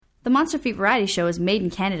The Monster Feet Variety Show is made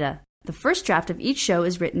in Canada. The first draft of each show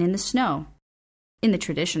is written in the snow, in the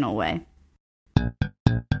traditional way.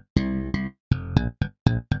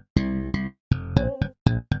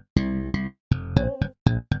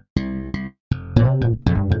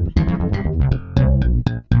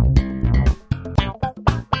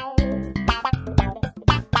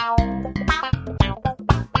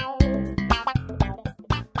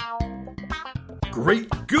 Great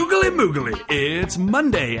googly moogly, it's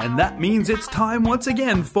Monday, and that means it's time once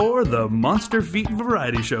again for the Monster Feet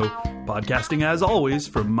Variety Show, podcasting as always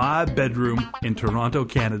from my bedroom in Toronto,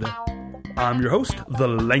 Canada. I'm your host, the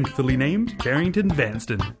lengthily named Carrington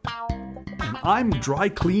Vanston, and I'm dry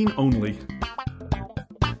clean only.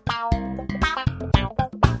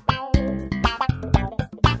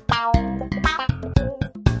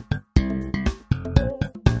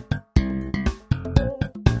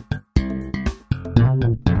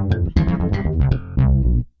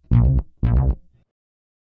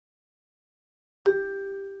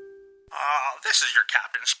 This is your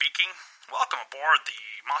captain speaking. Welcome aboard the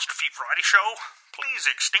Monster Feet Variety Show. Please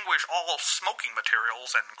extinguish all smoking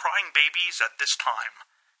materials and crying babies at this time.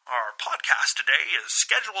 Our podcast today is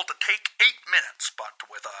scheduled to take 8 minutes, but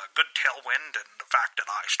with a good tailwind and the fact that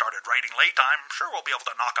I started writing late, I'm sure we'll be able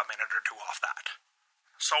to knock a minute or two off that.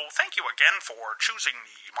 So thank you again for choosing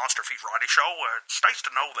the Monster Feet Variety Show. It's nice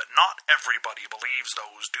to know that not everybody believes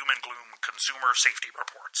those doom and gloom consumer safety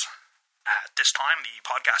reports. At this time, the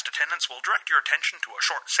podcast attendants will direct your attention to a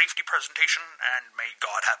short safety presentation, and may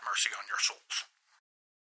God have mercy on your souls.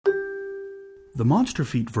 The Monster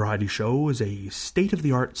Feet Variety Show is a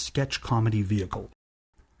state-of-the-art sketch comedy vehicle.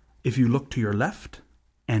 If you look to your left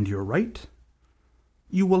and your right,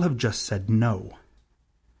 you will have just said no.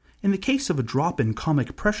 In the case of a drop in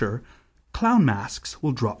comic pressure, clown masks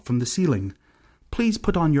will drop from the ceiling. Please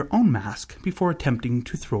put on your own mask before attempting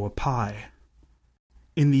to throw a pie.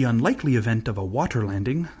 In the unlikely event of a water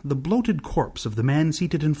landing, the bloated corpse of the man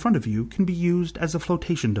seated in front of you can be used as a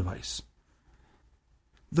flotation device.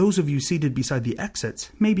 Those of you seated beside the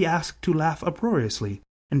exits may be asked to laugh uproariously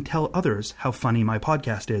and tell others how funny my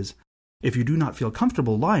podcast is. If you do not feel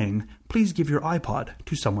comfortable lying, please give your iPod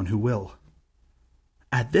to someone who will.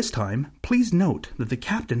 At this time, please note that the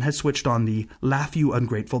captain has switched on the "Laugh You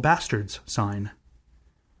Ungrateful Bastards" sign.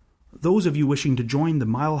 Those of you wishing to join the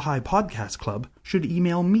Mile High Podcast Club should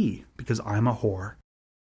email me, because I'm a whore.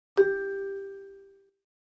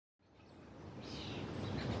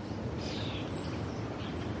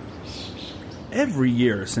 Every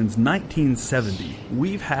year since 1970,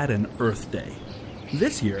 we've had an Earth Day.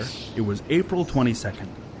 This year, it was April 22nd.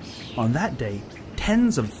 On that day,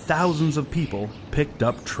 tens of thousands of people picked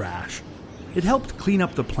up trash. It helped clean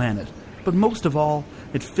up the planet, but most of all,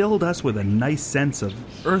 it filled us with a nice sense of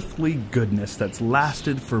earthly goodness that's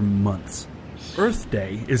lasted for months. Earth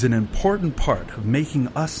Day is an important part of making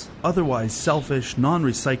us otherwise selfish,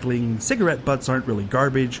 non-recycling, cigarette butts aren't really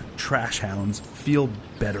garbage, trash hounds feel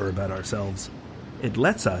better about ourselves. It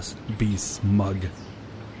lets us be smug.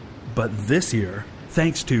 But this year,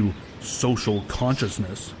 thanks to social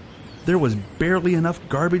consciousness, there was barely enough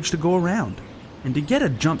garbage to go around. And to get a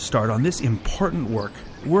jump start on this important work,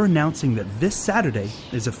 we're announcing that this Saturday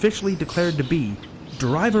is officially declared to be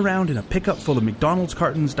Drive Around in a Pickup Full of McDonald's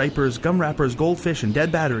Cartons, Diapers, Gum Wrappers, Goldfish, and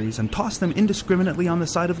Dead Batteries and Toss Them Indiscriminately on the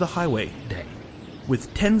Side of the Highway Day.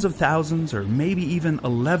 With tens of thousands, or maybe even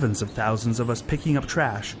 11s of thousands of us picking up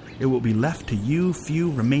trash, it will be left to you few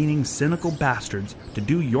remaining cynical bastards to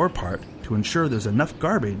do your part to ensure there's enough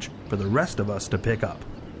garbage for the rest of us to pick up.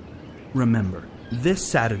 Remember, this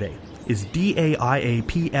Saturday is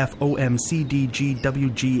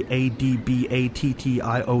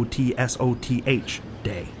DAIAPFOMCDGWGADBATTIOTSOTH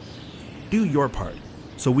Day. Do your part,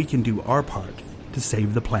 so we can do our part to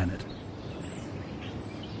save the planet.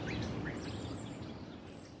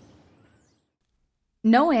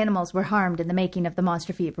 No animals were harmed in the making of the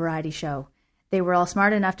Monster Feet Variety Show. They were all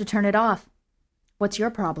smart enough to turn it off. What's your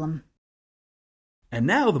problem? And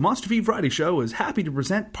now the Monster Feet Variety Show is happy to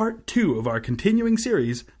present part 2 of our continuing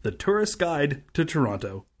series, The Tourist Guide to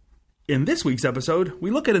Toronto. In this week's episode, we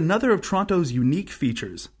look at another of Toronto's unique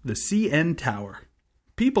features, the CN Tower.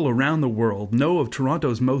 People around the world know of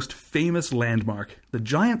Toronto's most famous landmark, the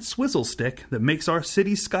giant swizzle stick that makes our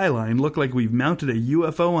city skyline look like we've mounted a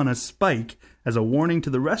UFO on a spike as a warning to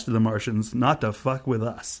the rest of the Martians not to fuck with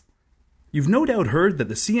us. You've no doubt heard that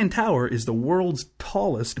the CN Tower is the world's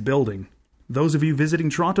tallest building. Those of you visiting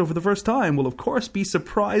Toronto for the first time will of course be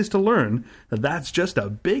surprised to learn that that's just a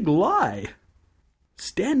big lie.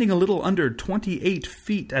 Standing a little under 28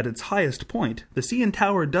 feet at its highest point, the CN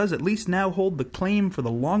Tower does at least now hold the claim for the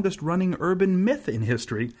longest-running urban myth in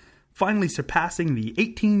history, finally surpassing the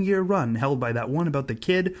 18-year run held by that one about the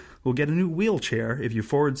kid who'll get a new wheelchair if you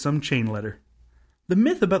forward some chain letter. The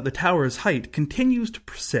myth about the tower's height continues to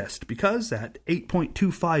persist because, at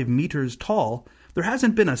 8.25 meters tall, there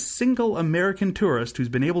hasn't been a single American tourist who's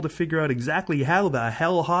been able to figure out exactly how the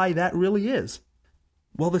hell high that really is.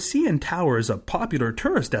 While the CN Tower is a popular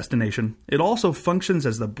tourist destination, it also functions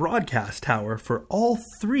as the broadcast tower for all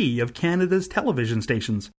 3 of Canada's television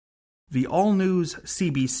stations: the all-news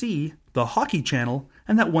CBC, the Hockey Channel,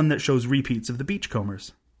 and that one that shows repeats of the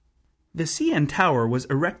Beachcombers. The CN Tower was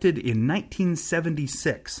erected in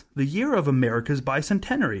 1976, the year of America's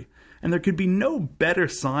bicentenary, and there could be no better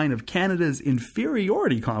sign of Canada's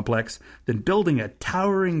inferiority complex than building a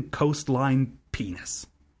towering coastline penis.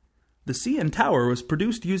 The CN Tower was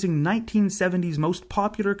produced using 1970's most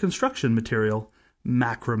popular construction material,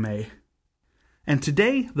 macrame. And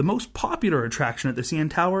today, the most popular attraction at the CN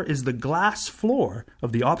Tower is the glass floor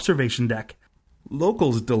of the observation deck.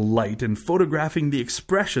 Locals delight in photographing the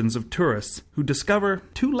expressions of tourists who discover,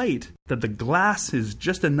 too late, that the glass is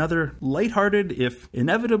just another lighthearted, if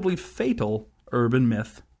inevitably fatal, urban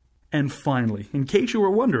myth. And finally, in case you were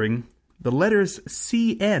wondering, the letters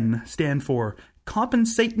CN stand for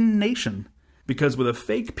Compensatin' Nation, because with a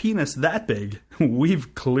fake penis that big,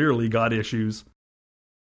 we've clearly got issues.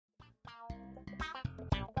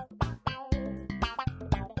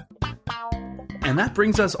 And that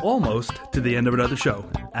brings us almost to the end of another show.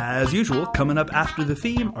 As usual, coming up after the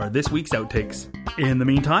theme are this week's outtakes. In the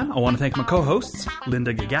meantime, I want to thank my co-hosts,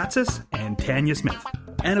 Linda Gagatsis and Tanya Smith.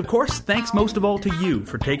 And of course, thanks most of all to you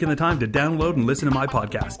for taking the time to download and listen to my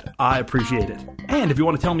podcast. I appreciate it. And if you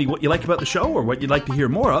want to tell me what you like about the show or what you'd like to hear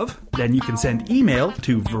more of, then you can send email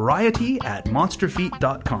to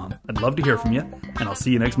variety@monsterfeet.com. I'd love to hear from you, and I'll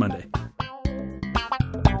see you next Monday.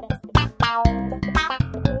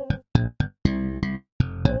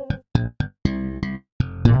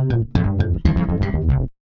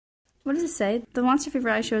 What does it say? The Monster Feet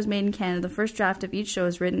Variety Show is made in Canada. The first draft of each show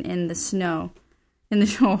is written in the snow. In the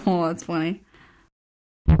show. Oh, that's funny.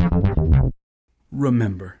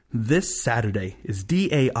 Remember, this Saturday is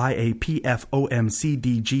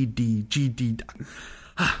DAIAPFOMCDGDGD.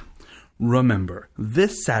 Remember,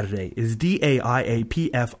 this Saturday is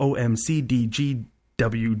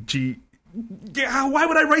DAIAPFOMCDGWG. Yeah, why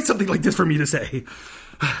would I write something like this for me to say?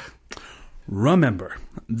 Remember,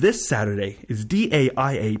 this Saturday is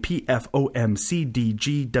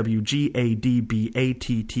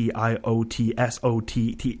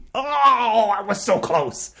DAIAPFOMCDGWGADBATTIOTSOTT. Oh, I was so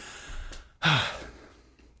close.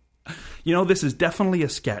 You know, this is definitely a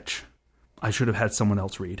sketch. I should have had someone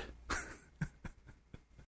else read.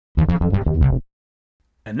 And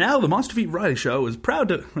now the Monster Feet Variety Show is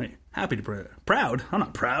proud? I'm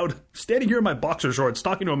not proud. Standing here in my boxer shorts,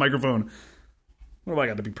 talking to a microphone. What have I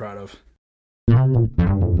got to be proud of?